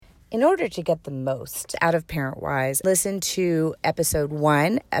In order to get the most out of ParentWise, listen to episode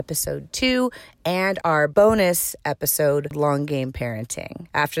 1, episode 2, and our bonus episode, Long Game Parenting.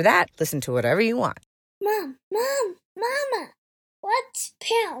 After that, listen to whatever you want. Mama, what's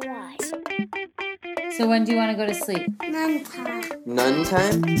ParentWise? So when do you want to go to sleep? None time. None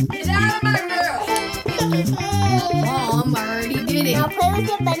time? Get out of my room! Mom already did it. I'll play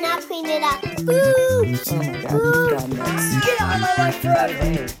with it, but not clean it up. Boo! Oh my God, you've done this. Get out of my life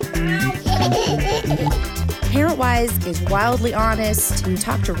forever! ParentWise is wildly honest. We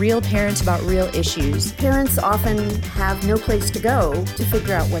talk to real parents about real issues. Parents often have no place to go to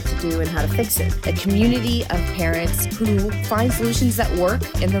figure out what to do and how to fix it. A community of parents who find solutions that work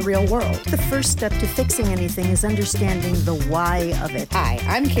in the real world. The first step to fixing anything is understanding the why of it. Hi,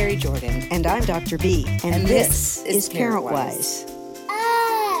 I'm Carrie Jordan. And I'm Dr. B. And this is ParentWise.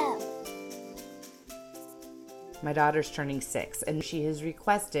 My daughter's turning 6, and she has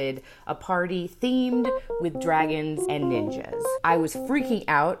requested a party themed with dragons and ninjas. I was freaking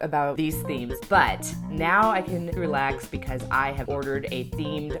out about these themes, but now I can relax because I have ordered a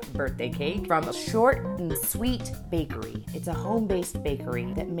themed birthday cake from Short and Sweet Bakery. It's a home-based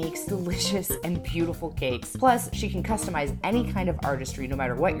bakery that makes delicious and beautiful cakes. Plus, she can customize any kind of artistry, no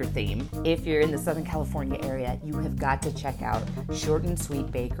matter what your theme. If you're in the Southern California area, you have got to check out Short and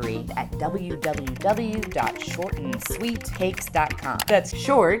Sweet Bakery at www.shortandsweetcakes.com. That's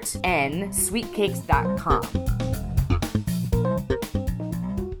short and sweetcakes.com.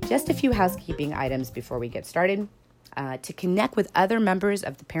 Just a few housekeeping items before we get started. To connect with other members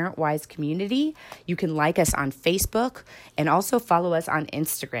of the ParentWise community, you can like us on Facebook and also follow us on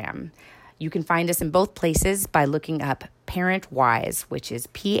Instagram. You can find us in both places by looking up ParentWise, which is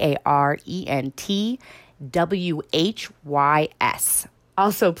ParentWhys.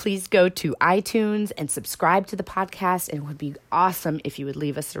 Also, please go to iTunes and subscribe to the podcast, and it would be awesome if you would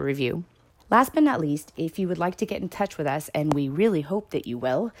leave us a review. Last but not least, if you would like to get in touch with us, and we really hope that you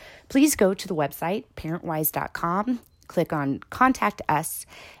will, please go to the website, parentwise.com, click on Contact Us,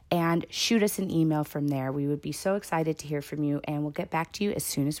 and shoot us an email from there. We would be so excited to hear from you, and we'll get back to you as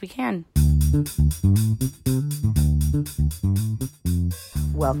soon as we can.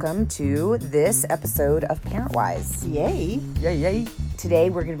 Welcome to this episode of ParentWise. Yay. Yay. Today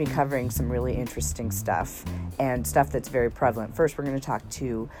we're going to be covering some really interesting stuff and stuff that's very prevalent. First, we're going to talk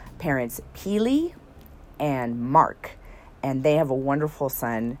to parents Peely and Mark, and they have a wonderful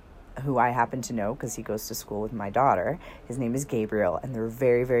son who I happen to know because he goes to school with my daughter. His name is Gabriel, and they're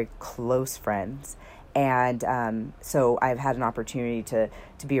very, very close friends. And so I've had an opportunity to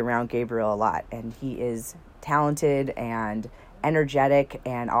be around Gabriel a lot, and he is talented and energetic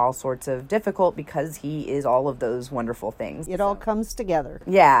and all sorts of difficult because he is all of those wonderful things. It all comes together.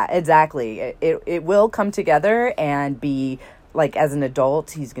 Yeah, exactly. It will come together and be like, as an adult,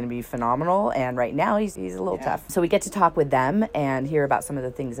 he's going to be phenomenal. And right now he's a little tough. So we get to talk with them and hear about some of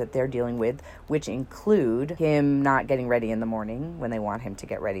the things that they're dealing with, which include him not getting ready in the morning when they want him to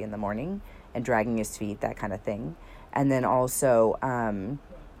get ready in the morning and dragging his feet, that kind of thing. And then also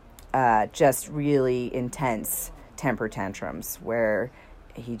just really intense temper tantrums where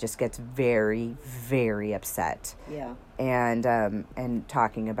he just gets very, very upset. Yeah. And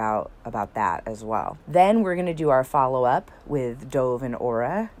talking about that as well. Then we're going to do our follow-up with Dove and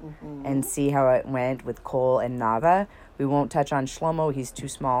Aura and see how it went with Cole and Nava. We won't touch on Shlomo. He's too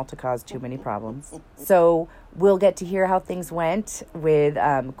small to cause too many problems. So we'll get to hear how things went with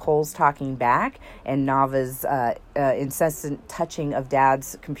Cole's talking back and Nava's incessant touching of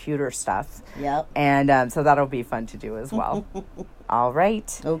Dad's computer stuff. Yep. And so that'll be fun to do as well. All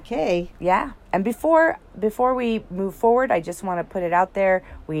right. Okay. Yeah. And before we move forward, I just want to put it out there.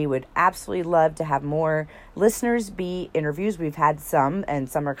 We would absolutely love to have more listeners be interviews. We've had some, and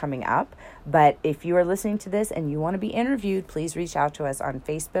some are coming up. But if you are listening to this and you want to be interviewed, please reach out to us on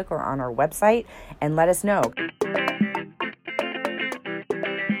Facebook or on our website and let us know.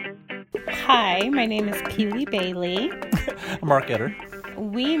 Hi, my name is Peely Bailey. Mark Etter.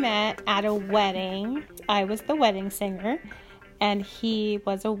 We met at a wedding. I was the wedding singer, and he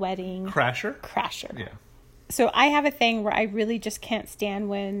was a wedding Crasher. Yeah. Yeah. So I have a thing where I really just can't stand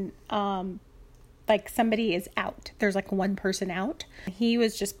when, like, somebody is out. There's like one person out. He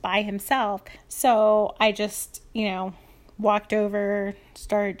was just by himself. So I just, walked over,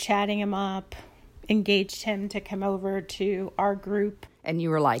 started chatting him up, engaged him to come over to our group. And you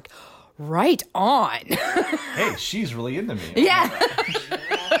were like, right on. Hey, she's really into me. Yeah.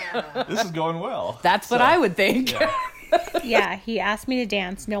 This is going well. That's what I would think. Yeah. Yeah, he asked me to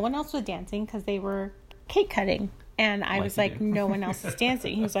dance. No one else was dancing because they were cake cutting. And I was you like, do. no one else is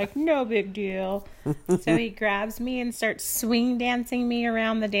dancing. He was like, no big deal. So he grabs me and starts swing dancing me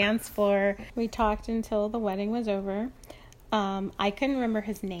around the dance floor. We talked until the wedding was over. I couldn't remember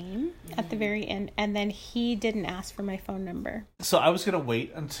his name at the very end. And then he didn't ask for my phone number. So I was going to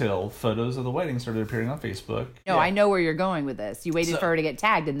wait until photos of the wedding started appearing on Facebook. No, Yeah. I know where you're going with this. You waited So- for her to get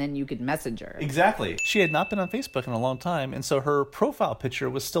tagged, and then you could message her. Exactly. She had not been on Facebook in a long time, and so her profile picture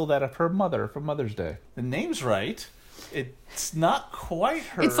was still that of her mother from Mother's Day. The name's right. It's not quite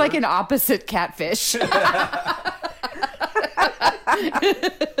her. It's like an opposite catfish.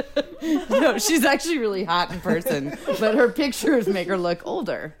 No, she's actually really hot in person, but her pictures make her look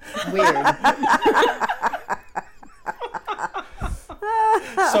older. Weird.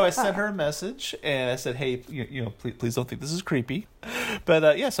 So I sent her a message and I said, "Hey, you know, please don't think this is creepy."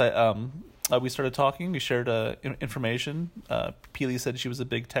 But yes, we started talking. We shared information. Peely said she was a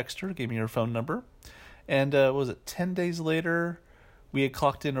big texter. Gave me her phone number, and what was it 10 days later? We had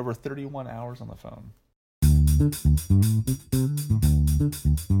clocked in over 31 hours on the phone.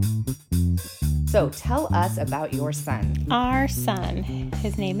 So tell us about your son. Our son,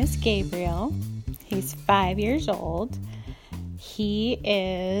 his name is Gabriel. He's 5 years old.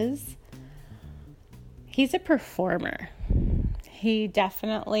 He's a performer. He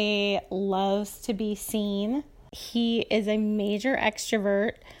definitely loves to be seen. He is a major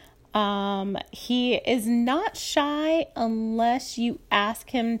extrovert. He is not shy unless you ask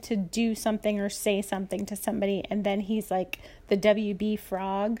him to do something or say something to somebody, and then he's like the WB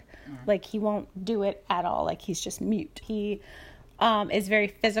frog. Like, he won't do it at all. Like, he's just mute. He is very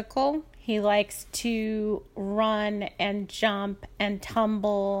physical. He likes to run and jump and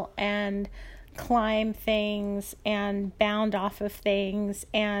tumble and climb things and bound off of things,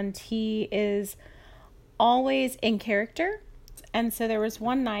 and he is always in character. And so there was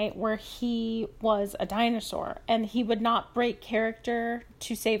one night where he was a dinosaur and he would not break character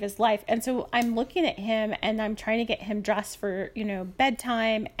to save his life. And so I'm looking at him and I'm trying to get him dressed for,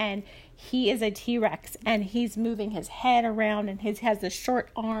 bedtime, and he is a T-Rex and he's moving his head around and he has the short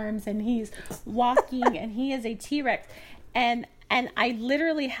arms and he's walking and he is a T-Rex. And I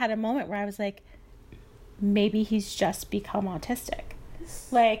literally had a moment where I was like, maybe he's just become autistic.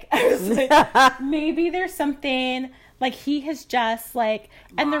 Like, I was like, maybe there's something, like, he has just, like,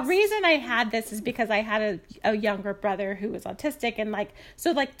 and the reason I had this is because I had a younger brother who was autistic, and, like,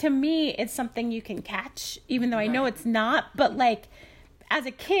 so, like, to me, it's something you can catch, even though I know it's not, but, like, as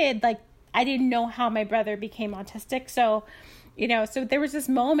a kid, like, I didn't know how my brother became autistic, so, so there was this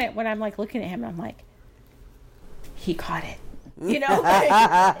moment when I'm, like, looking at him, and I'm like, he caught it. Because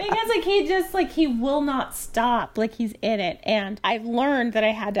like he just like he will not stop, like he's in it. And I've learned that I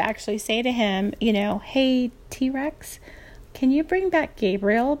had to actually say to him, hey T-Rex, can you bring back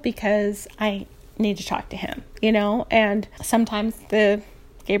Gabriel, because I need to talk to him, and sometimes the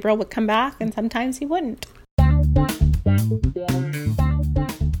Gabriel would come back and sometimes he wouldn't.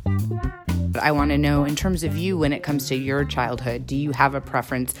 I want to know, in terms of you, when it comes to your childhood, do you have a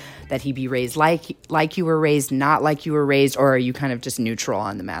preference that he be raised like you were raised, not like you were raised, or are you kind of just neutral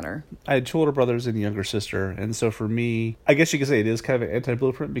on the matter? I had two older brothers and a younger sister, and so for me, I guess you could say it is kind of an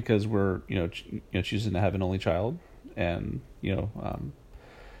anti-blueprint because we're choosing to have an only child, and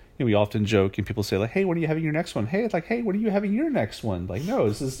we often joke and people say like, "Hey, when are you having your next one?" Hey, it's like, "Hey, when are you having your next one?" Like, no,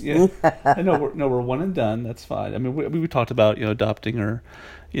 this is I know we're one and done. That's fine. I mean, we talked about adopting or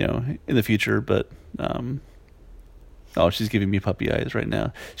in the future, but she's giving me puppy eyes right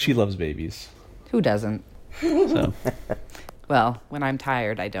now. She loves babies. Who doesn't? So. Well, when I'm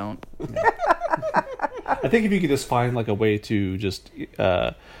tired, I don't. I think if you could just find like a way to just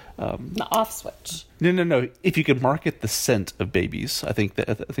The off switch. No. If you could market the scent of babies, I think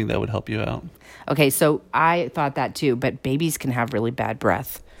that would help you out. Okay, so I thought that too, but babies can have really bad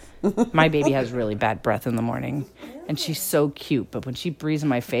breath. My baby has really bad breath in the morning, and she's so cute, but when she breathes in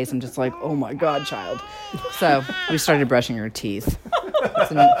my face, I'm just like, oh my God, child. So we started brushing her teeth.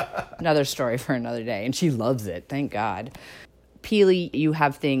 It's another story for another day, and she loves it, thank God. Peely, you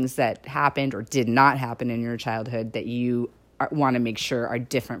have things that happened or did not happen in your childhood that you want to make sure are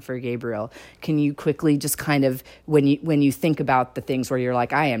different for Gabriel. Can you quickly just kind of, when you think about the things where you're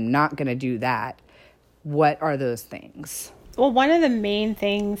like, I am not going to do that, what are those things? Well, one of the main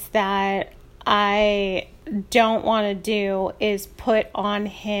things that I don't want to do is put on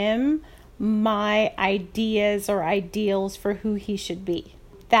him my ideas or ideals for who he should be.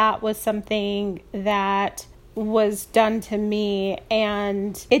 That was something that was done to me,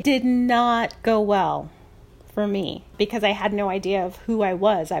 and it did not go well for me because I had no idea of who I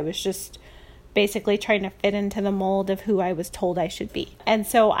was. I was just basically trying to fit into the mold of who I was told I should be. And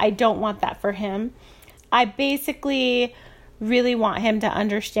so I don't want that for him. I basically really want him to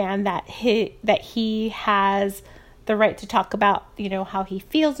understand that he has the right to talk about, how he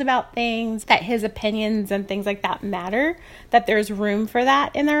feels about things, that his opinions and things like that matter, that there's room for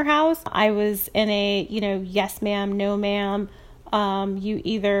that in their house. I was in a, yes ma'am, no ma'am, you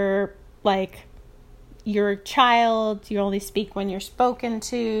either you're a child, you only speak when you're spoken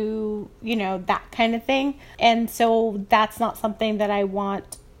to, that kind of thing. And so that's not something that I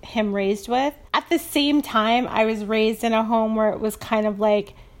want him raised with. At the same time, I was raised in a home where it was kind of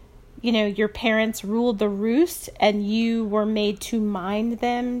like, your parents ruled the roost and you were made to mind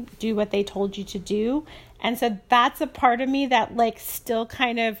them, do what they told you to do. And so that's a part of me that still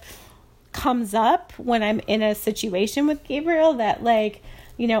kind of comes up when I'm in a situation with Gabriel, that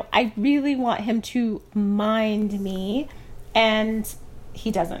I really want him to mind me, and he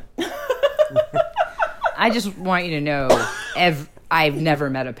doesn't. I just want you to know, I've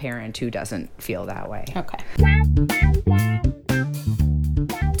never met a parent who doesn't feel that way. Okay.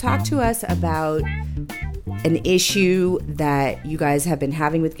 Talk to us about an issue that you guys have been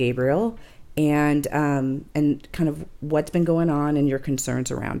having with Gabriel, and kind of what's been going on and your concerns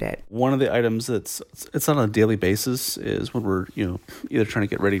around it. One of the items it's on a daily basis is when we're either trying to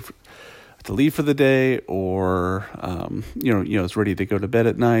get ready to leave for the day, or it's ready to go to bed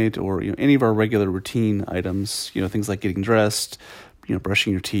at night, or any of our regular routine items, things like getting dressed,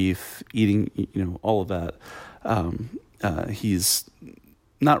 brushing your teeth, eating, all of that. He's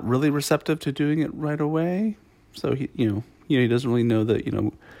not really receptive to doing it right away, so he doesn't really know that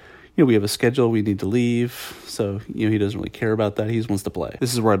we have a schedule, we need to leave, so he doesn't really care about that. He just wants to play.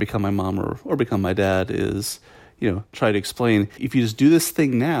 This is where I become my mom or become my dad, is try to explain, if you just do this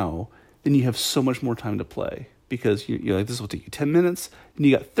thing now, then you have so much more time to play, because you're like, this will take you 10 minutes and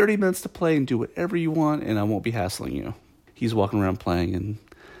you got 30 minutes to play and do whatever you want, and I won't be hassling you. He's walking around playing and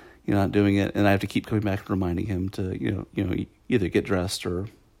not doing it, and I have to keep coming back and reminding him to either get dressed or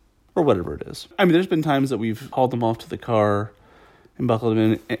whatever it is. I mean, there's been times that we've hauled him off to the car and buckled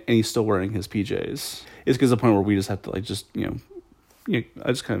him in, and he's still wearing his PJs. It's because the point where we just have to I just kind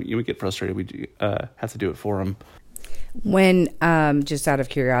of we get frustrated. We have to do it for him. When just out of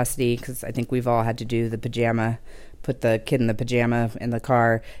curiosity, because I think we've all had to do the pajama, put the kid in the pajama in the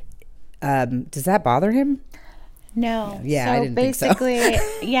car. Does that bother him? No. Yeah, so I didn't basically, think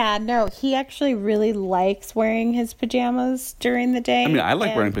so. yeah, no, he actually really likes wearing his pajamas during the day. I mean, I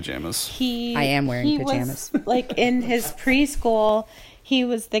like wearing pajamas. I am wearing pajamas. Was, in his preschool, he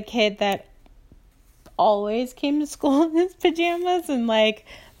was the kid that always came to school in his pajamas, and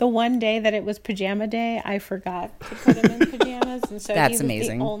the one day that it was pajama day, I forgot to put him in pajamas, and so That's he was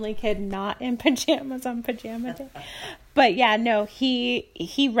amazing. the only kid not in pajamas on pajama day. But yeah, no,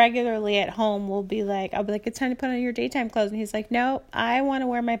 he regularly at home will be like, I'll be like, it's time to put on your daytime clothes, and he's like, no, I want to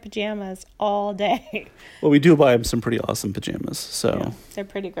wear my pajamas all day. Well, we do buy him some pretty awesome pajamas, so yeah, they're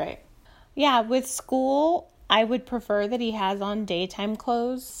pretty great. Yeah, with school, I would prefer that he has on daytime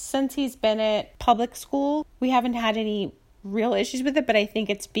clothes. Since he's been at public school, we haven't had any real issues with it, but I think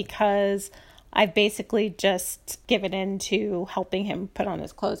it's because I've basically just given in to helping him put on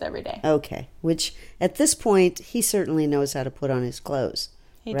his clothes every day. Okay, which at this point, he certainly knows how to put on his clothes,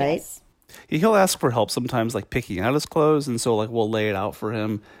 He right? does. He'll ask for help sometimes, picking out his clothes, and so we'll lay it out for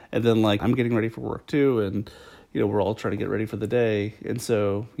him, and then I'm getting ready for work too, and we're all trying to get ready for the day, and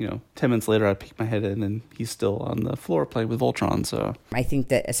so 10 minutes later I peek my head in and he's still on the floor playing with Voltron. So I think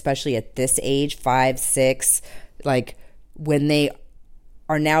that especially at this age, 5, 6, when they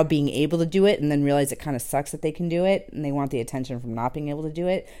are now being able to do it and then realize it kind of sucks that they can do it and they want the attention from not being able to do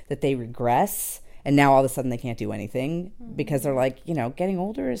it, that they regress, and now all of a sudden they can't do anything because they're getting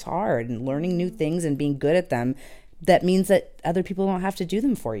older is hard, and learning new things and being good at them, that means that other people don't have to do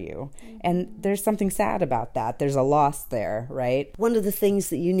them for you. And there's something sad about that. There's a loss there, right? One of the things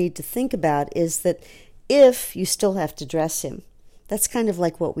that you need to think about is that if you still have to dress him, that's kind of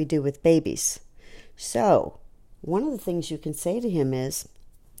like what we do with babies. So one of the things you can say to him is,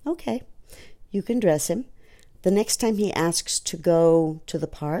 okay, you can dress him. The next time he asks to go to the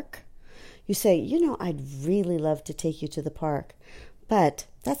park, you say, I'd really love to take you to the park, but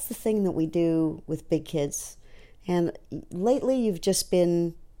that's the thing that we do with big kids. And lately you've just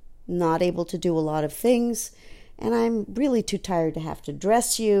been not able to do a lot of things, and I'm really too tired to have to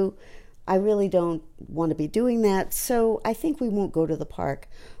dress you. I really don't want to be doing that, so I think we won't go to the park.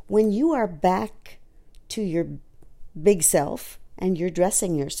 When you are back to your big self and you're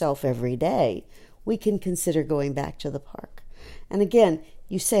dressing yourself every day, we can consider going back to the park. And again,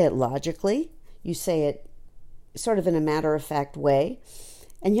 you say it logically, you say it sort of in a matter-of-fact way,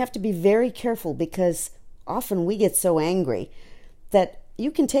 and you have to be very careful because often we get so angry that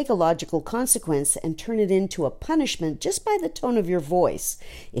you can take a logical consequence and turn it into a punishment just by the tone of your voice.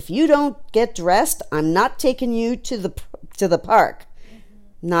 If you don't get dressed, I'm not taking you to the park.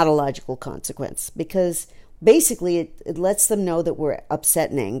 Not a logical consequence, because basically it lets them know that we're upset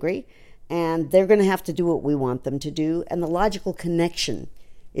and angry, and they're going to have to do what we want them to do, and the logical connection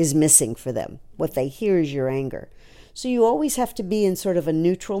is missing for them. What they hear is your anger. So you always have to be in sort of a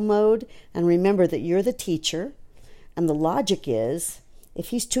neutral mode, and remember that you're the teacher, and the logic is, if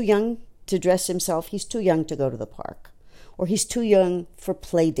he's too young to dress himself, he's too young to go to the park, or he's too young for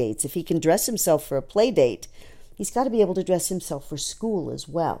play dates. If he can dress himself for a play date, he's got to be able to dress himself for school as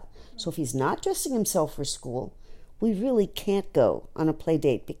well. So if he's not dressing himself for school, we really can't go on a play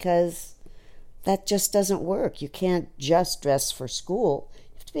date, because that just doesn't work. You can't just dress for school.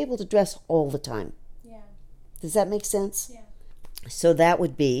 You have to be able to dress all the time. Yeah. Does that make sense? Yeah. So that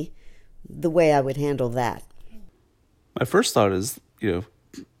would be the way I would handle that. My first thought is, taking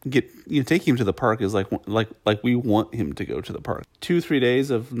him to the park is like we want him to go to the park. 2-3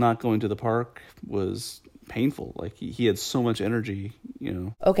 days of not going to the park was painful. Like he had so much energy,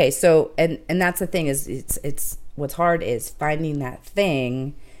 Okay, so and that's the thing, is it's what's hard is finding that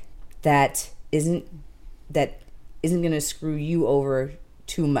thing that isn't going to screw you over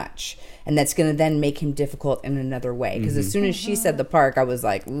too much, and that's going to then make him difficult in another way. Because as soon as she said the park, I was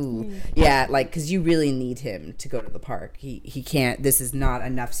like, ooh, yeah, like, because you really need him to go to the park. He can't. This is not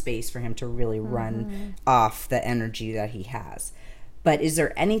enough space for him to really run off the energy that he has. But is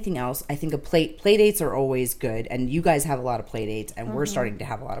there anything else? I think play dates are always good, and you guys have a lot of play dates, and we're starting to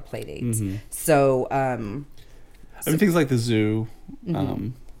have a lot of play dates. So, I mean, things like the zoo.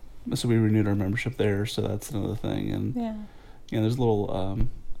 So we renewed our membership there, so that's another thing. And there's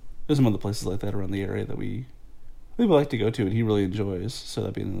there's some other places like that around the area that we like to go to, and he really enjoys. So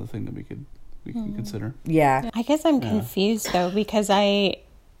that'd be another thing that we can consider. Yeah. I guess I'm confused though, because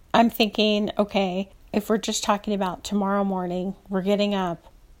I'm thinking, okay, if we're just talking about tomorrow morning, we're getting up,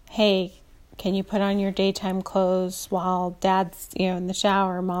 hey, can you put on your daytime clothes while dad's, in the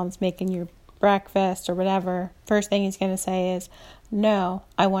shower, mom's making your breakfast or whatever. First thing he's going to say is, no,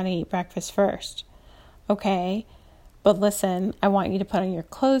 I want to eat breakfast first. Okay, but listen, I want you to put on your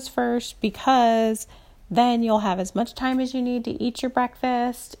clothes first, because then you'll have as much time as you need to eat your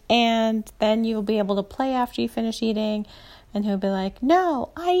breakfast, and then you'll be able to play after you finish eating. And he'll be like,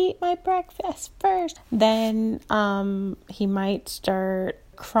 no, I eat my breakfast first. Then he might start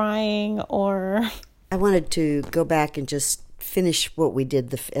crying, or... I wanted to go back and just finish what we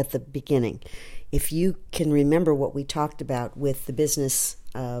did at the beginning. If you can remember what we talked about with the business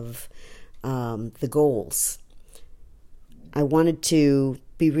of the goals, I wanted to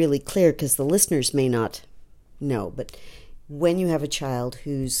be really clear, because the listeners may not know, but when you have a child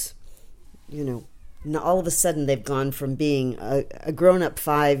who's, all of a sudden they've gone from being a grown-up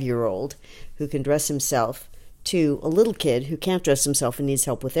 5-year-old who can dress himself to a little kid who can't dress himself and needs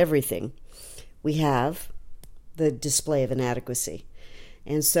help with everything, we have the display of inadequacy.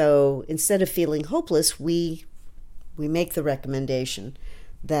 And so instead of feeling hopeless, we make the recommendation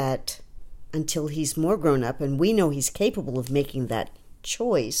that until he's more grown up and we know he's capable of making that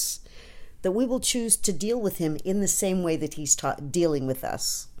choice, that we will choose to deal with him in the same way that he's dealing with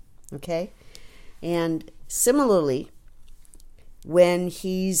us. Okay? And similarly, when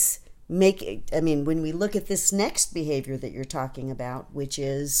when we look at this next behavior that you're talking about, which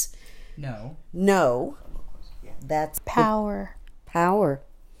is no, that's power. Power.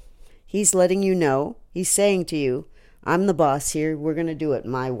 He's letting you know, he's saying to you, I'm the boss here, we're going to do it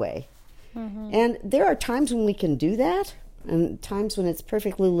my way. And there are times when we can do that, and times when it's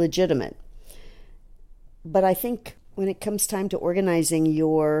perfectly legitimate. But I think when it comes time to organizing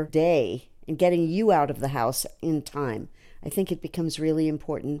your day and getting you out of the house in time, I think it becomes really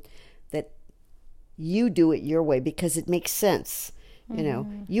important that you do it your way, because it makes sense.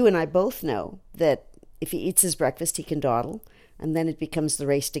 You and I both know that if he eats his breakfast, he can dawdle, and then it becomes the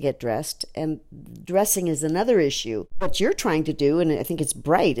race to get dressed. And dressing is another issue. What you're trying to do, and I think it's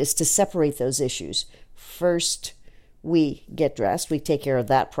bright, is to separate those issues. First, we get dressed, we take care of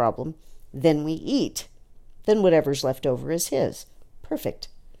that problem, then we eat. Then whatever's left over is his. Perfect.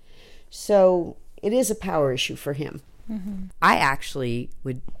 So it is a power issue for him. I actually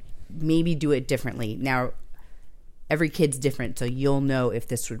would maybe do it differently. Now, every kid's different, so you'll know if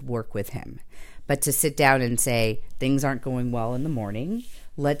this would work with him. But to sit down and say, things aren't going well in the morning.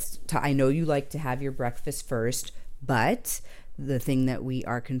 I know you like to have your breakfast first, but the thing that we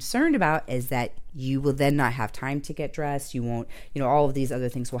are concerned about is that you will then not have time to get dressed. You won't, all of these other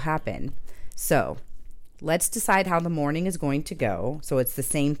things will happen. So let's decide how the morning is going to go. So it's the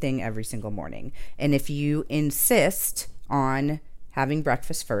same thing every single morning. And if you insist on having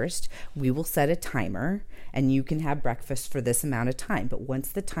breakfast first, we will set a timer and you can have breakfast for this amount of time. But once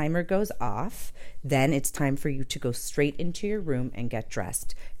the timer goes off, then it's time for you to go straight into your room and get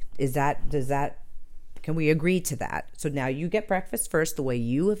dressed. Can we agree to that? So now you get breakfast first the way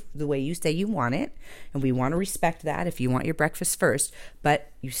you say you want it, and we want to respect that if you want your breakfast first,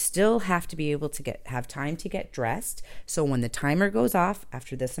 but you still have to be able to have time to get dressed. So when the timer goes off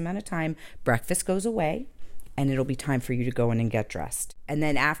after this amount of time, breakfast goes away and it'll be time for you to go in and get dressed. And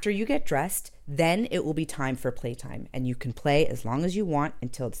then after you get dressed, then it will be time for playtime, and you can play as long as you want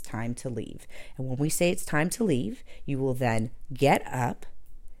until it's time to leave. And when we say it's time to leave, you will then get up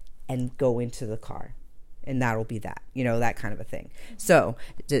and go into the car. And that'll be that, that kind of a thing. So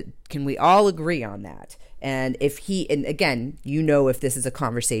can we all agree on that? And and again, if this is a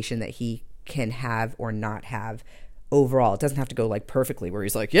conversation that he can have or not have overall. It doesn't have to go like perfectly where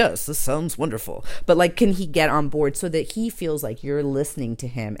he's like, yes, this sounds wonderful. But like, can he get on board so that he feels like you're listening to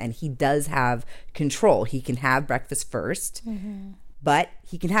him and he does have control? He can have breakfast first, but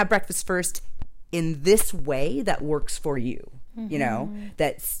he can have breakfast first in this way that works for you.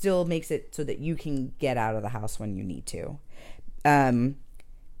 That still makes it so that you can get out of the house when you need to.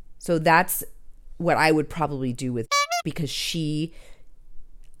 So that's what I would probably do with, because she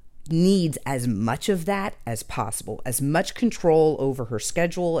needs as much of that as possible, as much control over her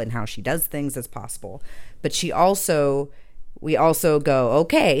schedule and how she does things as possible. But we also go,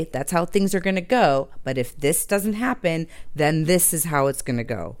 okay, that's how things are going to go. But if this doesn't happen, then this is how it's going to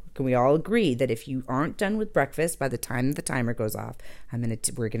go. Can we all agree that if you aren't done with breakfast by the time the timer goes off,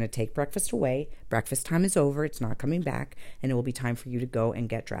 we're going to take breakfast away. Breakfast time is over. It's not coming back. And it will be time for you to go and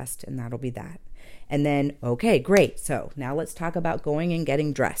get dressed. And that'll be that. And then, okay, great. So now let's talk about going and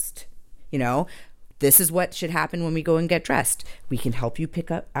getting dressed. This is what should happen when we go and get dressed. We can help you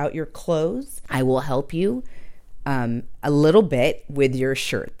pick out your clothes. I will help you a little bit with your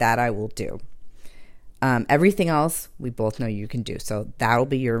shirt. That I will do. Everything else, we both know you can do. So that'll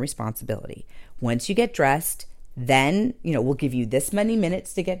be your responsibility. Once you get dressed, then, we'll give you this many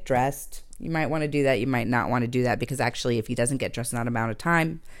minutes to get dressed. You might want to do that. You might not want to do that, because actually if he doesn't get dressed in that amount of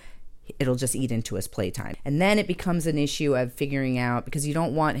time, it'll just eat into his playtime. And then it becomes an issue of figuring out, because you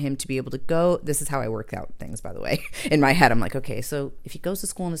don't want him to be able to go. This is how I work out things, by the way. In my head, I'm like, okay, so if he goes to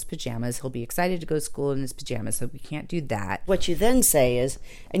school in his pajamas, he'll be excited to go to school in his pajamas. So we can't do that. What you then say is,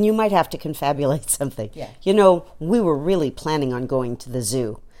 and you might have to confabulate something. Yeah. We were really planning on going to the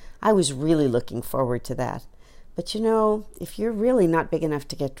zoo. I was really looking forward to that. But if you're really not big enough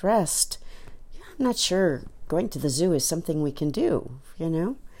to get dressed, I'm not sure going to the zoo is something we can do,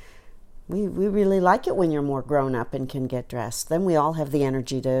 We really like it when you're more grown up and can get dressed. Then we all have the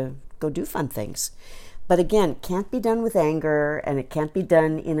energy to go do fun things. But again, it can't be done with anger, and it can't be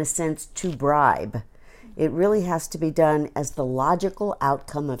done in a sense to bribe. It really has to be done as the logical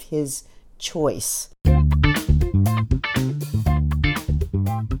outcome of his choice.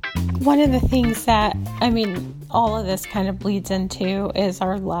 One of the things that, all of this kind of bleeds into is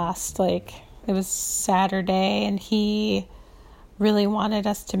our last, it was Saturday, and he really wanted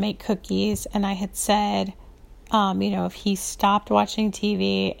us to make cookies, and I had said, if he stopped watching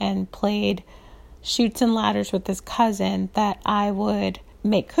TV and played Chutes and Ladders with his cousin, that I would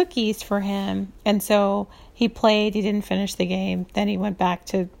make cookies for him. And so he played, he didn't finish the game, then he went back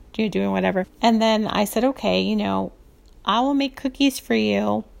to doing whatever. And then I said, okay, I will make cookies for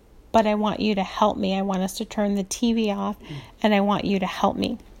you, but I want you to help me. I want us to turn the TV off, and I want you to help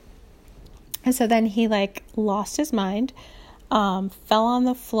me. And so then he lost his mind. Fell on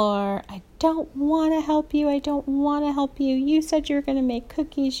the floor. I don't want to help you. I don't want to help you. You said you were going to make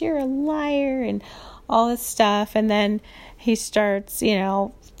cookies. You're a liar, and all this stuff. And then he starts,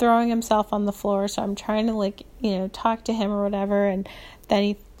 throwing himself on the floor. So I'm trying to talk to him or whatever. And then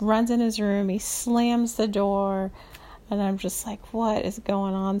he runs in his room. He slams the door, and I'm just like, what is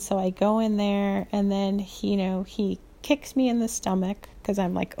going on? So I go in there, and then he kicks me in the stomach, because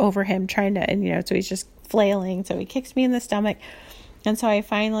I'm over him trying to, and so he's just flailing. So he kicks me in the stomach. And so I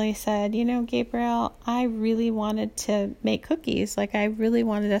finally said, Gabriel, I really wanted to make cookies. I really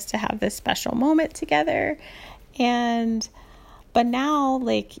wanted us to have this special moment together. But now,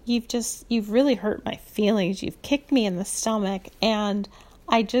 you've really hurt my feelings. You've kicked me in the stomach, and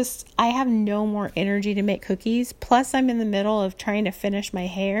I have no more energy to make cookies. Plus I'm in the middle of trying to finish my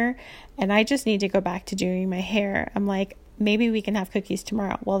hair, and I just need to go back to doing my hair. I'm like, maybe we can have cookies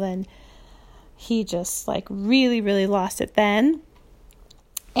tomorrow. Well, then he just really, really lost it then.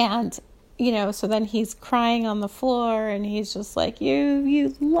 And, so then he's crying on the floor, and he's just like,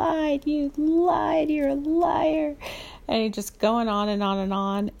 you lied, you're a liar. And he just going on and on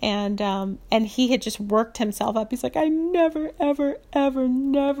and on. And he had just worked himself up. He's like, I never, ever, ever,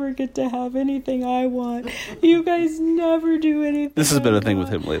 never get to have anything I want. You guys never do anything. This has been a thing with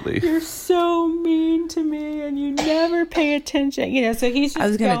him lately. You're so mean to me, and you never pay attention. You know, so he's just I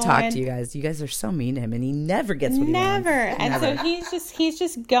was going to talk to you guys. You guys are so mean to him, and he never gets what he wants. And so he's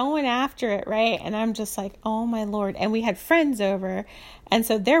just going after it, right? And I'm just like, oh my Lord. And we had friends over, and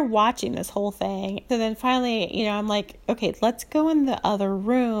so they're watching this whole thing. So then finally, you know, I'm like, okay, let's go in the other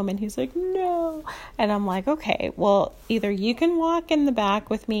room. And he's like, no. And I'm like, okay, well, either you can walk in the back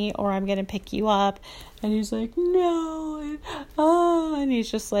with me, or I'm going to pick you up. And he's like, no. And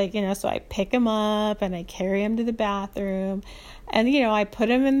he's just like, you know, so I pick him up and I carry him to the bathroom. And, you know, I put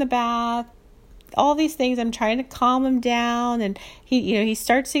him in the bath. All these things, I'm trying to calm him down, and he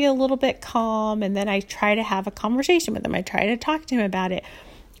starts to get a little bit calm, and then I try to have a conversation with him. I try to talk to him about it.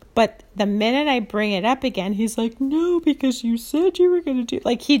 But the minute I bring it up again, he's like, no, because you said you were going to do,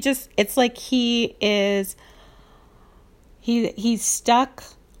 like, it's like he's stuck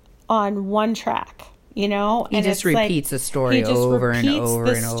on one track, you know? He just repeats the story over and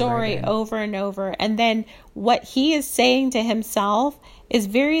over and over and over. And then what he is saying to himself is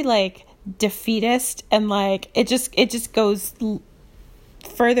very, like, defeatist, and like it just goes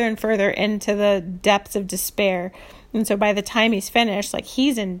further and further into the depths of despair. And so by the time he's finished, like,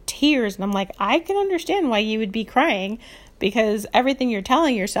 he's in tears, and I'm like, I can understand why you would be crying, because everything you're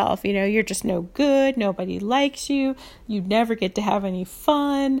telling yourself, you know, you're just no good, nobody likes you, you never get to have any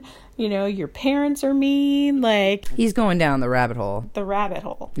fun, you know, your parents are mean, like, he's going down the rabbit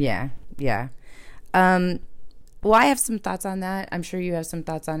hole. Yeah. Well, I have some thoughts on that. I'm sure you have some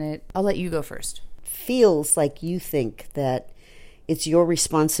thoughts on it. I'll let you go first. Feels like you think that it's your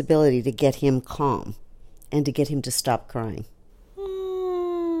responsibility to get him calm and to get him to stop crying.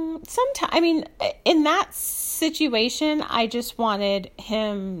 Sometimes, I mean, in that situation, I just wanted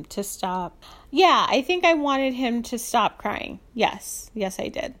him to stop. Yeah, I think I wanted him to stop crying. Yes, I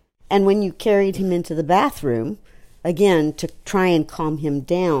did. And when you carried him into the bathroom, again, to try and calm him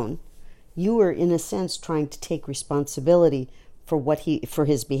down, you were, in a sense, trying to take responsibility for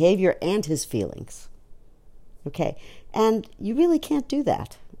his behavior and his feelings. Okay, and you really can't do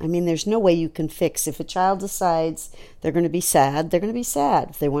that. I mean, there's no way you can fix. If a child decides they're going to be sad, they're going to be sad.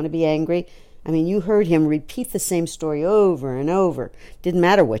 If they want to be angry, I mean, you heard him repeat the same story over and over. Didn't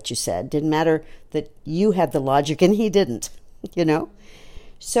matter what you said. Didn't matter that you had the logic and he didn't, you know?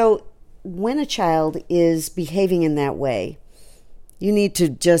 So when a child is behaving in that way, you need to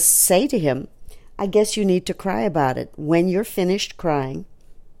just say to him, I guess you need to cry about it. When you're finished crying,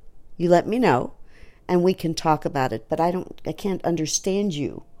 you let me know, and we can talk about it. But I can't understand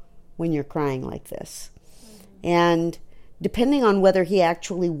you when you're crying like this. And depending on whether he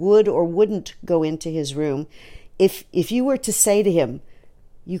actually would or wouldn't go into his room, if you were to say to him,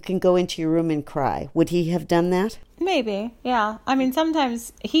 you can go into your room and cry, would he have done that? Maybe, yeah. I mean,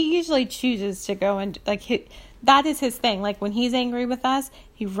 sometimes he usually chooses to go and, like, that is his thing. Like, when he's angry with us,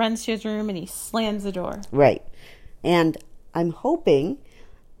 he runs to his room and he slams the door. Right. And I'm hoping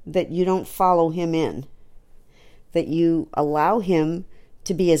that you don't follow him in, that you allow him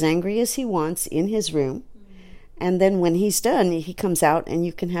to be as angry as he wants in his room, and then when he's done, he comes out and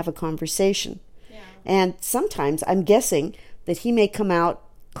you can have a conversation. Yeah. And sometimes I'm guessing that he may come out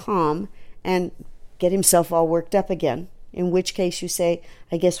calm and get himself all worked up again, in which case you say,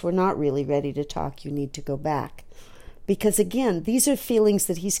 I guess we're not really ready to talk, you need to go back. Because again, these are feelings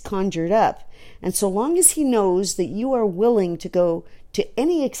that he's conjured up. And so long as he knows that you are willing to go to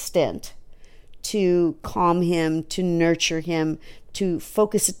any extent to calm him, to nurture him, to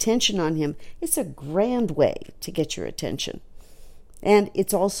focus attention on him, it's a grand way to get your attention. And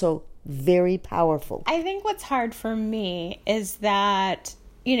it's also very powerful. I think what's hard for me is that,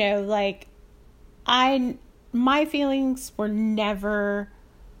 you know, like, my feelings were never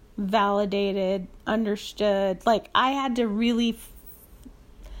validated, understood. Like, I had to really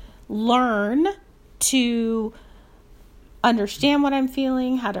learn to understand what I'm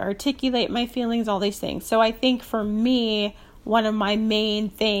feeling, how to articulate my feelings, all these things. So I think for me, one of my main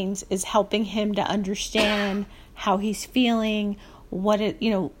things is helping him to understand how he's feeling, what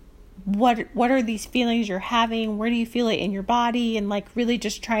are these feelings you're having, where do you feel it in your body, and like really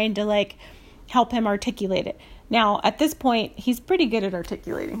just trying to like help him articulate it. Now, at this point, he's pretty good at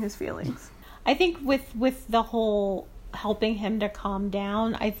articulating his feelings. I think with the whole helping him to calm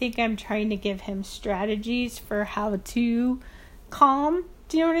down, I think I'm trying to give him strategies for how to calm.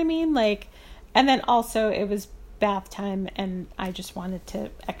 Do you know what I mean? Like, and then also it was bath time, and I just wanted to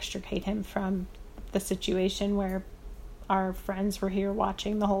extricate him from the situation where our friends were here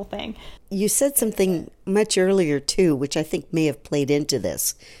watching the whole thing. You said something much earlier, too, which I think may have played into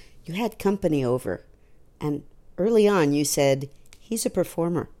this. You had company over, and early on you said, he's a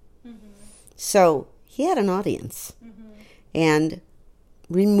performer. So he had an audience, and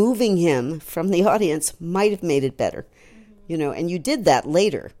removing him from the audience might have made it better, and you did that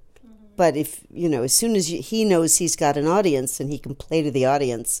later. But if, as soon as he knows he's got an audience and he can play to the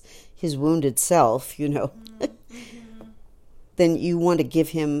audience, his wounded self, then you want to give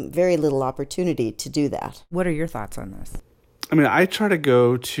him very little opportunity to do that. What are your thoughts on this? I mean, I try to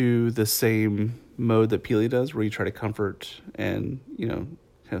go to the same mode that Peely does, where you try to comfort and, kind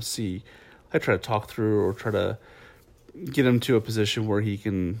of see. I try to talk through or try to get him to a position where he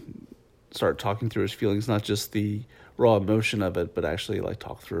can start talking through his feelings, not just the raw emotion of it, but actually like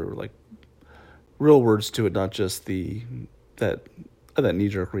talk through like real words to it, not just that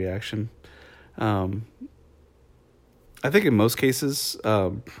knee-jerk reaction. I think in most cases,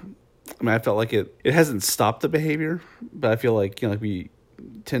 I felt like it hasn't stopped the behavior, but I feel like we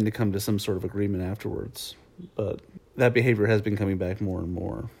tend to come to some sort of agreement afterwards. But that behavior has been coming back more and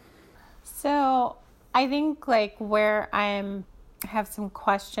more. So I think like where have some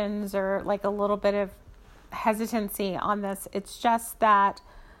questions or like a little bit of hesitancy on this, it's just that,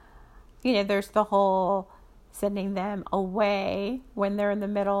 there's the whole sending them away when they're in the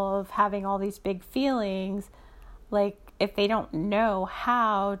middle of having all these big feelings. Like if they don't know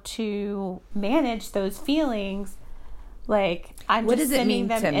how to manage those feelings, like I'm what just does it sending mean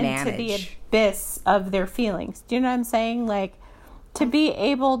them to into manage? the abyss of their feelings. Do you know what I'm saying? Like to be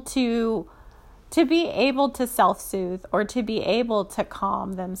able to self-soothe, or to be able to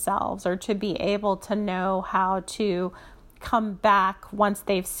calm themselves, or to be able to know how to come back once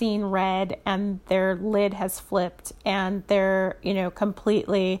they've seen red and their lid has flipped and they're,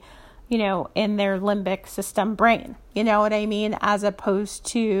 completely, in their limbic system brain. You know what I mean? As opposed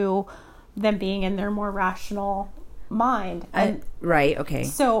to them being in their more rational mind. And right. Okay.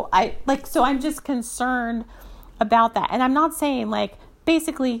 so I'm just concerned about that. And I'm not saying like,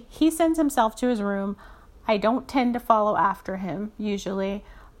 basically, he sends himself to his room. I don't tend to follow after him usually.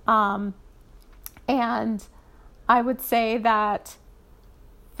 And I would say that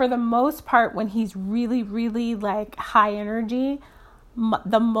for the most part, when he's really, really like high energy,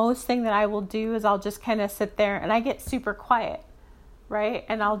 the most thing that I will do is I'll just kind of sit there and I get super quiet, right?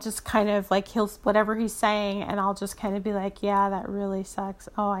 And I'll just kind of like, whatever he's saying, and I'll just kind of be like, yeah, that really sucks.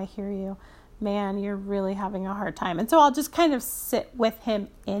 Oh, I hear you. Man, you're really having a hard time. And so I'll just kind of sit with him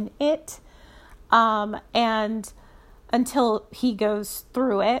in it, and until he goes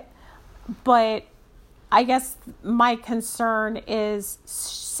through it. But I guess my concern is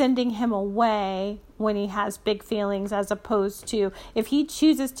sending him away when he has big feelings, as opposed to if he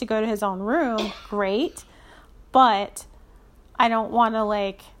chooses to go to his own room, great. But I don't want to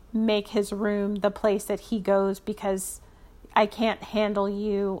like make his room the place that he goes because I can't handle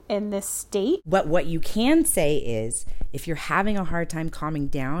you in this state. But what you can say is, if you're having a hard time calming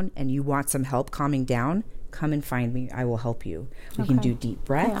down and you want some help calming down, come and find me. I will help you. We can do deep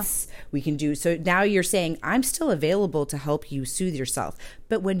breaths. Yeah. We can do, so now you're saying, I'm still available to help you soothe yourself.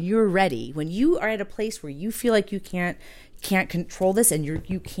 But when you're ready, when you are at a place where you feel like you can't control this and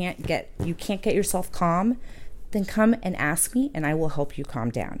you can't get yourself calm, then come and ask me and I will help you calm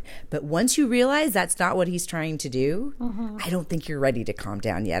down. But once you realize that's not what he's trying to do, I don't think you're ready to calm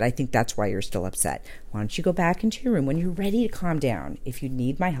down yet. I think that's why you're still upset. Why don't you go back into your room when you're ready to calm down? If you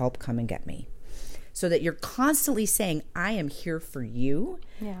need my help, come and get me. So that you're constantly saying, I am here for you.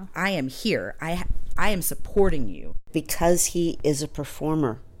 Yeah. I am here. I am supporting you. Because he is a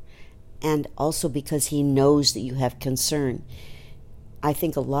performer, and also because he knows that you have concern, I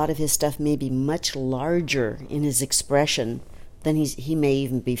think a lot of his stuff may be much larger in his expression than he may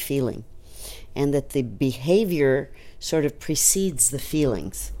even be feeling. And that the behavior sort of precedes the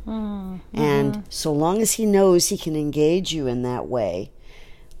feelings. And so long as he knows he can engage you in that way,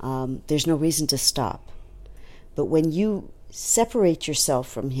 there's no reason to stop. But when you separate yourself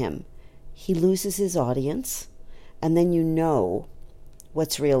from him, he loses his audience, and then you know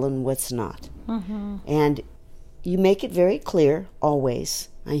what's real and what's not. And you make it very clear, always,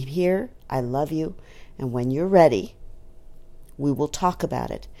 I'm here, I love you, and when you're ready, we will talk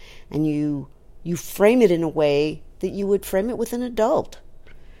about it. And you frame it in a way that you would frame it with an adult.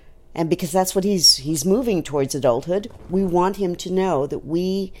 And because that's what he's moving towards adulthood, we want him to know that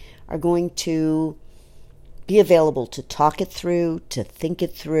we are going to be available to talk it through, to think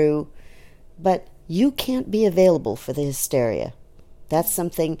it through. But you can't be available for the hysteria. That's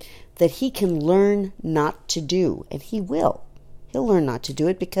something that he can learn not to do, and he will. he'll learn not to do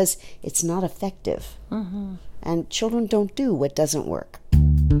it because it's not effective. Mm-hmm. And children don't do what doesn't work.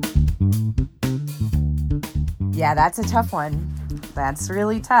 Yeah, that's a tough one. That's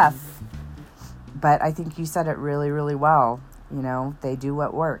really tough. But I think you said it really, really well. You know, they do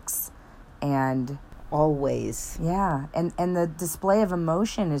what works. And always. Yeah, and the display of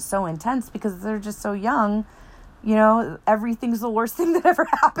emotion is so intense because they're just so young. You know, everything's the worst thing that ever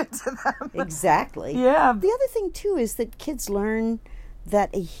happened to them. Exactly. Yeah. The other thing, too, is that kids learn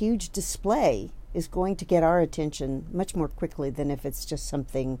that a huge display is going to get our attention much more quickly than if it's just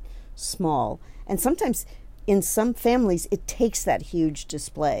something small. And sometimes, in some families, it takes that huge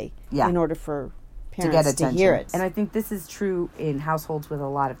display in order for parents to hear it. And I think this is true in households with a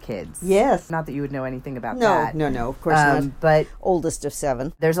lot of kids. Yes. Not that you would know anything about that. No, of course not. But oldest of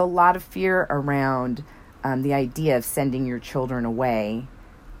 7. There's a lot of fear around the idea of sending your children away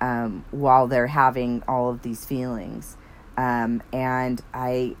while they're having all of these feelings. And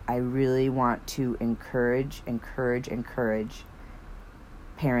I really want to encourage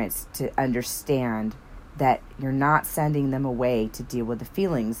parents to understand that you're not sending them away to deal with the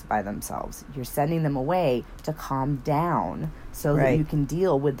feelings by themselves. You're sending them away to calm down so that you can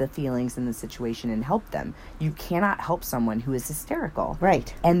deal with the feelings in the situation and help them. You cannot help someone who is hysterical.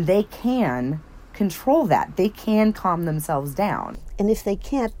 Right. And they can control that. They can calm themselves down. And if they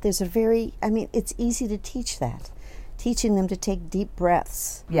can't, it's easy to teach that. Teaching them to take deep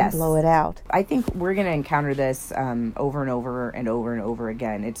breaths and blow it out. I think we're going to encounter this over and over and over and over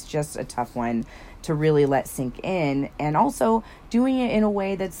again. It's just a tough one to really let sink in, and also doing it in a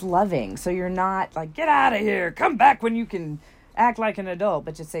way that's loving. So you're not like, get out of here, come back when you can act like an adult,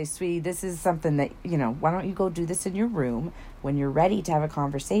 but just say, sweetie, this is something that, why don't you go do this in your room? When you're ready to have a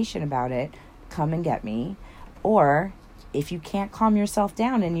conversation about it, come and get me. Or if you can't calm yourself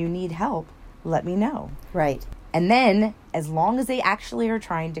down and you need help, let me know. Right. And then, as long as they actually are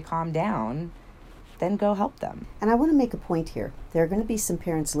trying to calm down, then go help them. And I want to make a point here. There are going to be some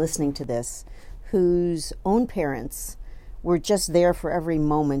parents listening to this whose own parents were just there for every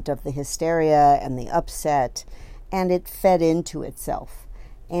moment of the hysteria and the upset, and it fed into itself.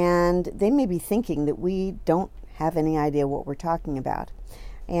 And they may be thinking that we don't have any idea what we're talking about.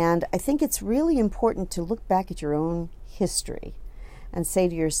 And I think it's really important to look back at your own history and say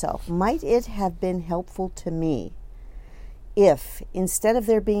to yourself, might it have been helpful to me if, instead of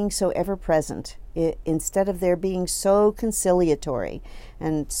their being so ever-present, instead of their being so conciliatory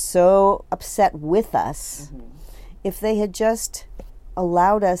and so upset with us, if they had just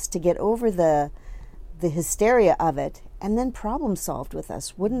allowed us to get over the hysteria of it and then problem solved with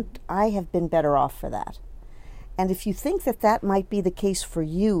us, wouldn't I have been better off for that? And if you think that that might be the case for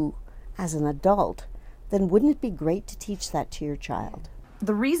you as an adult, then wouldn't it be great to teach that to your child?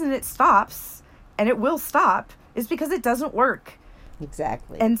 The reason it stops, and it will stop, is because it doesn't work.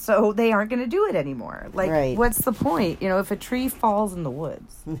 Exactly. And so they aren't going to do it anymore. What's the point? If a tree falls in the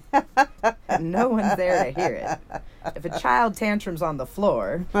woods, no one's there to hear it. If a child tantrums on the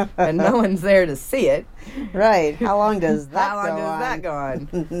floor, and no one's there to see it. Right. How long does that go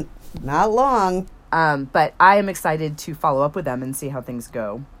on? Not long. But I am excited to follow up with them and see how things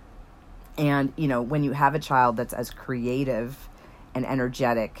go. And, when you have a child that's as creative and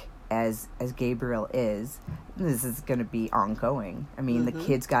energetic as Gabriel is, this is going to be ongoing. I mean, the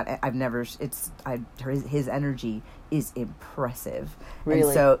kid's got, his energy is impressive. Really?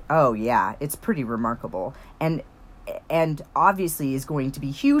 And so, it's pretty remarkable. And obviously is going to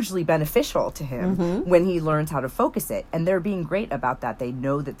be hugely beneficial to him when he learns how to focus it. And they're being great about that. They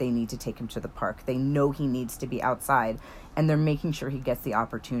know that they need to take him to the park. They know he needs to be outside. And they're making sure he gets the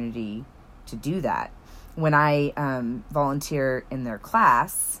opportunity to do that. When I volunteer in their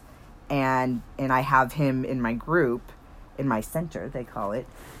class and I have him in my group, in my center, they call it,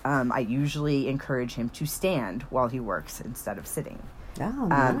 I usually encourage him to stand while he works instead of sitting. Oh,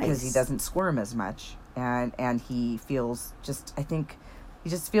 nice. Because he doesn't squirm as much. And he feels he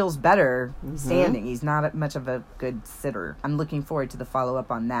just feels better standing. He's not much of a good sitter. I'm looking forward to the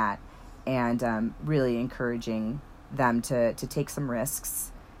follow-up on that and really encouraging them to take some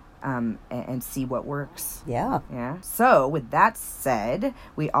risks and see what works. Yeah. So with that said,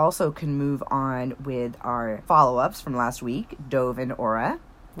 we also can move on with our follow-ups from last week, Dove and Aura.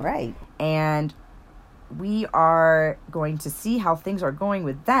 Right. And we are going to see how things are going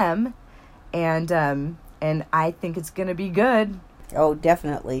with them. And I think it's going to be good. Oh,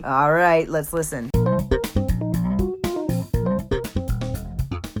 definitely. All right, let's listen.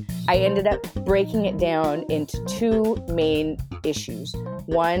 I ended up breaking it down into 2 main issues.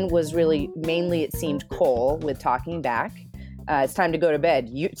 One was mainly it seemed Cole with talking back. It's time to go to bed.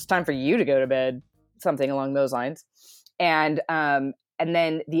 It's time for you to go to bed. Something along those lines. And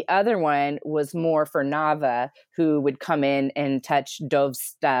then the other one was more for Nava, who would come in and touch Dove's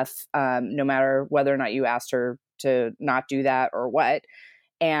stuff, no matter whether or not you asked her to not do that or what.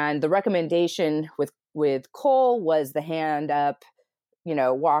 And the recommendation with Cole was the hand up,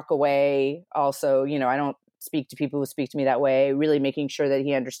 walk away. Also, I don't speak to people who speak to me that way, really making sure that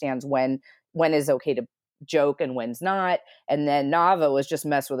he understands when is okay to joke and when's not. And then Nava was just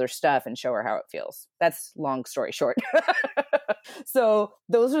mess with her stuff and show her how it feels. That's long story short. So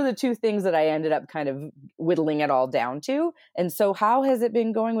those are the two things that I ended up kind of whittling it all down to. And so how has it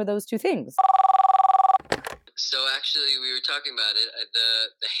been going with those two things? So actually we were talking about it.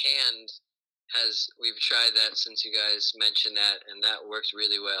 The hand we've tried that since you guys mentioned that, and that worked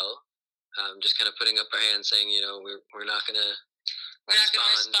really well. Just kind of putting up our hands saying, we're not going to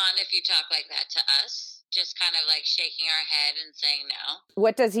respond if you talk like that to us. Just kind of like shaking our head and saying no.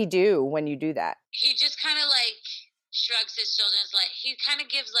 What does he do when you do that? He just kind of like shrugs his shoulders, like he kind of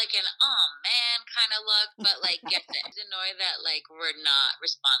gives like an "oh man" kind of look, but like gets it. He's annoyed that like we're not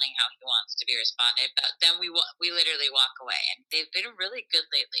responding how he wants to be responded. But then we literally walk away, and they've been really good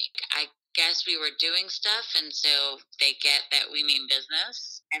lately. I guess we were doing stuff, and so they get that we mean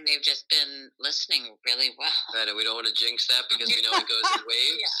business, and they've just been listening really well. Right, and we don't want to jinx that because we know it goes in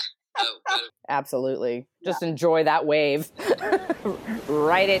waves. Yeah. Absolutely. Just enjoy that wave.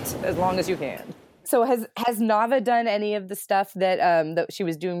 Ride it as long as you can. So has Nava done any of the stuff that she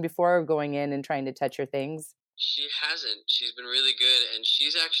was doing before, going in and trying to touch your things? She hasn't. She's been really good, and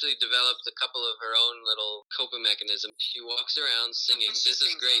she's actually developed a couple of her own little coping mechanisms. She walks around singing. This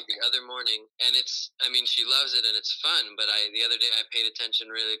is great. The other morning, and she loves it and it's fun, but the other day I paid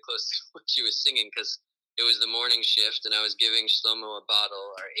attention really close to what she was singing because it was the morning shift, and I was giving Shlomo a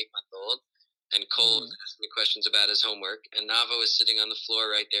bottle, our 8-month-old, and Cole was asking me questions about his homework, and Nava was sitting on the floor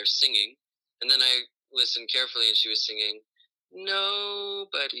right there singing, and then I listened carefully, and she was singing,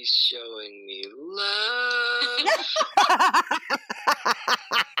 "Nobody's showing me love."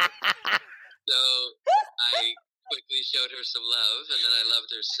 So I quickly showed her some love, and then I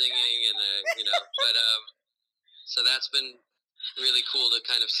loved her singing, and so that's been really cool to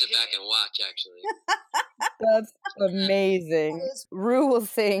kind of sit back and watch, actually. That's amazing. Rue will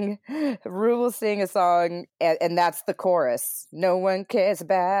sing a song, and that's the chorus. No one cares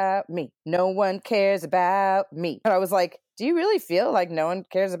about me. No one cares about me. And I was like, do you really feel like no one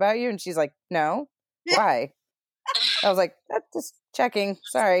cares about you? And she's like, no. Why? I was like, that's just checking.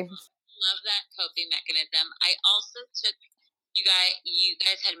 Sorry. Love that coping mechanism. I also took you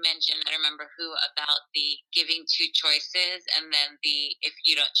guys had mentioned, I don't remember who, about the giving two choices and then the if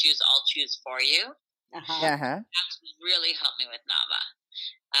you don't choose, I'll choose for you. That's really helped me with Nava.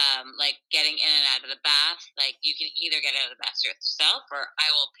 Like getting in and out of the bath, like you can either get out of the bath yourself or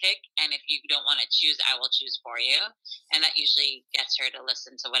I will pick, and if you don't want to choose, I will choose for you. And that usually gets her to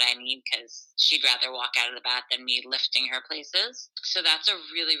listen to what I need because she'd rather walk out of the bath than me lifting her places. So that's a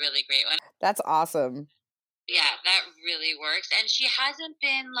really, really great one. That's awesome. Yeah, that really works. And she hasn't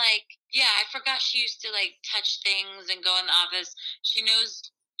been like, I forgot she used to like touch things and go in the office. She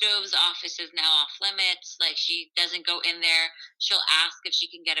knows Dove's office is now off limits. Like she doesn't go in there. She'll ask if she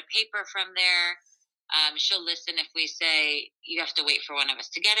can get a paper from there. She'll listen if we say, you have to wait for one of us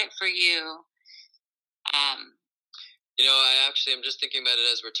to get it for you. I'm just thinking about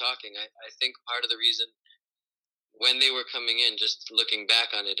it as we're talking. I think part of the reason when they were coming in, just looking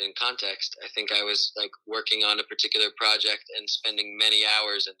back on it in context, I think I was like working on a particular project and spending many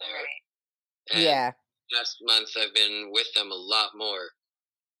hours in there. Right. And last month I've been with them a lot more.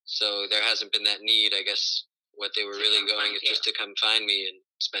 So there hasn't been that need, I guess. What they were really going is just to come find me and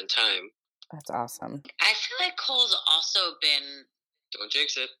spend time. That's awesome. I feel like Cole's also been... Don't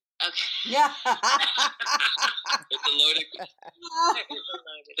jinx it. Okay. Yeah. It's a loaded...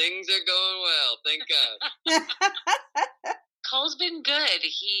 Things are going well, thank God. Cole's been good.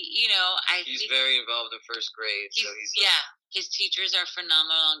 He's very involved in first grade. His teachers are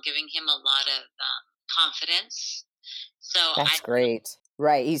phenomenal and giving him a lot of confidence. So that's great.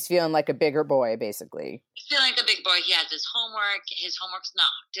 Right. He's feeling like a bigger boy, basically. He's feeling like a big boy. He has his homework. His homework's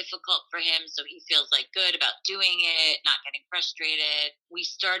not difficult for him, so he feels like good about doing it, not getting frustrated. We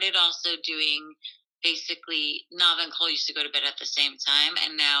started also doing basically Nava and Cole used to go to bed at the same time,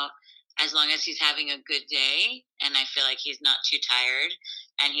 and now as long as he's having a good day and I feel like he's not too tired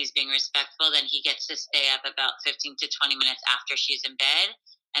and he's being respectful, then he gets to stay up about 15 to 20 minutes after she's in bed,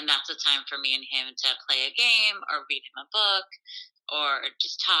 and that's a time for me and him to play a game or read him a book or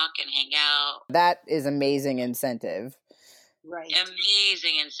just talk and hang out. That is amazing incentive. Right.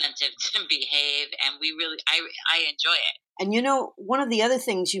 Amazing incentive to behave, and I enjoy it. And one of the other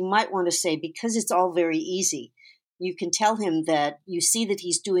things you might want to say, because it's all very easy, You can tell him that you see that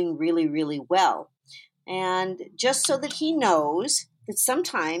he's doing really, really well. And just so that he knows that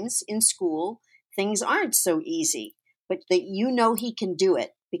sometimes in school things aren't so easy, but that you know he can do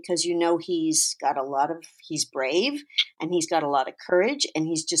it because you know he's brave and he's got a lot of courage and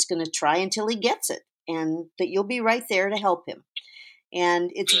he's just going to try until he gets it, and that you'll be right there to help him.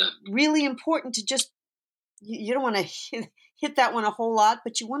 And it's really important to just, you don't want to hit that one a whole lot,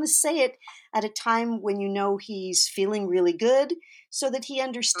 but you want to say it at a time when you know he's feeling really good so that he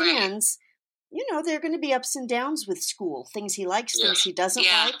understands, there are going to be ups and downs with school, things he likes, things he doesn't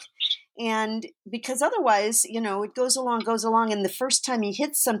like. And because otherwise, it goes along. And the first time he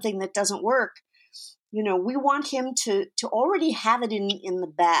hits something that doesn't work, we want him to already have it in the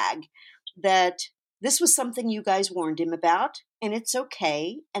bag that this was something you guys warned him about, and it's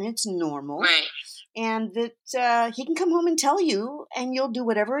okay, and it's normal. Right. And that he can come home and tell you, and you'll do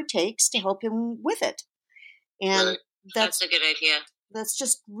whatever it takes to help him with it. And that's a good idea. That's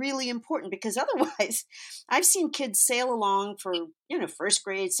just really important, because otherwise I've seen kids sail along for, first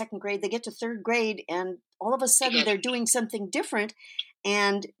grade, second grade, they get to third grade, and all of a sudden they're doing something different.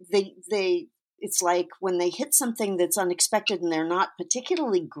 And it's like when they hit something that's unexpected and they're not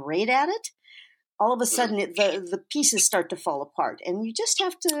particularly great at it, all of a sudden the pieces start to fall apart. And you just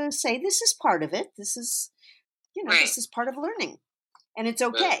have to say, this is part of it. This is, this is part of learning, and it's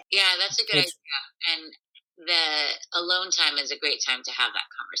okay. Yeah, that's a good idea. And the alone time is a great time to have that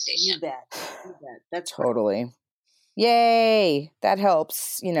conversation. You bet. That's totally. Right. Yay. That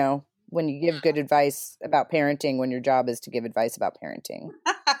helps, when you give good advice about parenting, when your job is to give advice about parenting.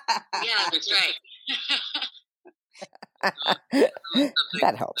 Yeah, that's right.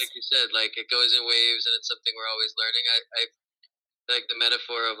 That helps. Like you said, it goes in waves, and it's something we're always learning. I like the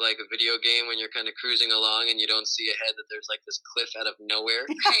metaphor of a video game when you're kind of cruising along and you don't see ahead that there's this cliff out of nowhere.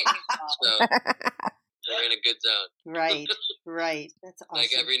 So we're in a good zone. Right. That's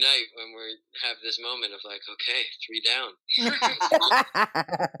awesome. Every night when we have this moment of okay, 3 down.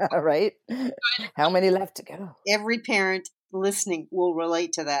 Right? How many left to go? Every parent listening will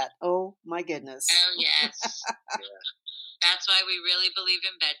relate to that. Oh my goodness. Oh yes. That's why we really believe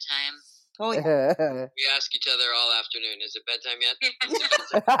in bedtime. Oh yeah. We ask each other all afternoon, is it bedtime yet?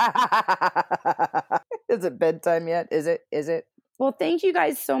 Is it bedtime yet? Is it? Well, thank you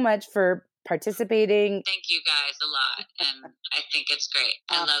guys so much for participating. Thank you guys a lot, and I think it's great.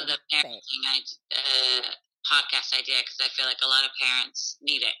 Awesome. I love the parenting podcast idea, because I feel like a lot of parents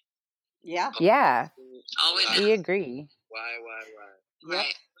need it. Yeah. Always. We agree. Why?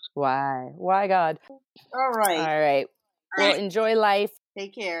 Right. Why God? All right. Well, enjoy life.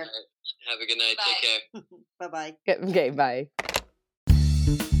 Take care. Have a good night. Bye. Take care. Bye-bye. Okay, bye.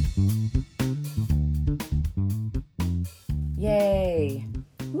 Yay.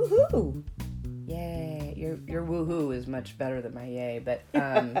 Woohoo. Yay. Your woohoo is much better than my yay, but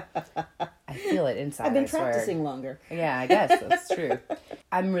I feel it inside. I've been practicing longer. Yeah, I guess that's true.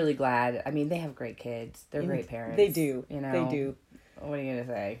 I'm really glad. I mean, they have great kids. They're great parents. They do. They do. What are you going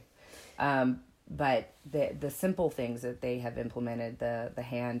to say? But the simple things that they have implemented, the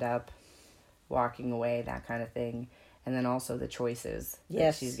hand up, walking away, that kind of thing, and then also the choices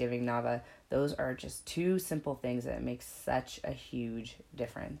that she's giving Nava, those are just 2 simple things that make such a huge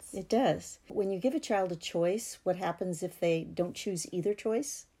difference. It does. When you give a child a choice, what happens if they don't choose either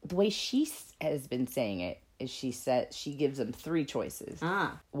choice? The way she has been saying it is she gives them 3 choices.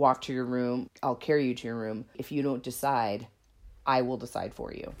 Walk to your room, I'll carry you to your room. If you don't decide, I will decide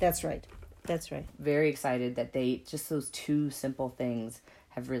for you. That's right. Very excited that those 2 simple things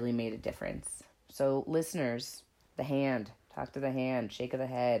have really made a difference. So listeners, the hand, talk to the hand, shake of the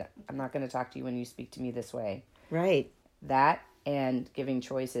head. I'm not going to talk to you when you speak to me this way. Right. That and giving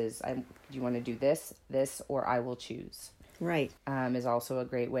choices. Do you want to do this, or I will choose? Right. Is also a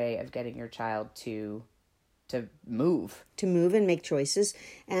great way of getting your child to move. To move and make choices.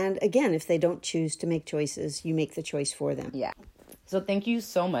 And again, if they don't choose to make choices, you make the choice for them. Yeah. So thank you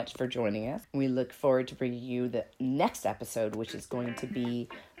so much for joining us. We look forward to bringing you the next episode, which is going to be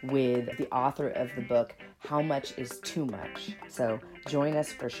with the author of the book, How Much is Too Much? So join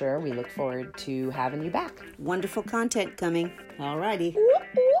us for sure. We look forward to having you back. Wonderful content coming. All righty.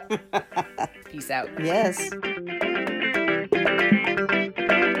 Peace out. Yes.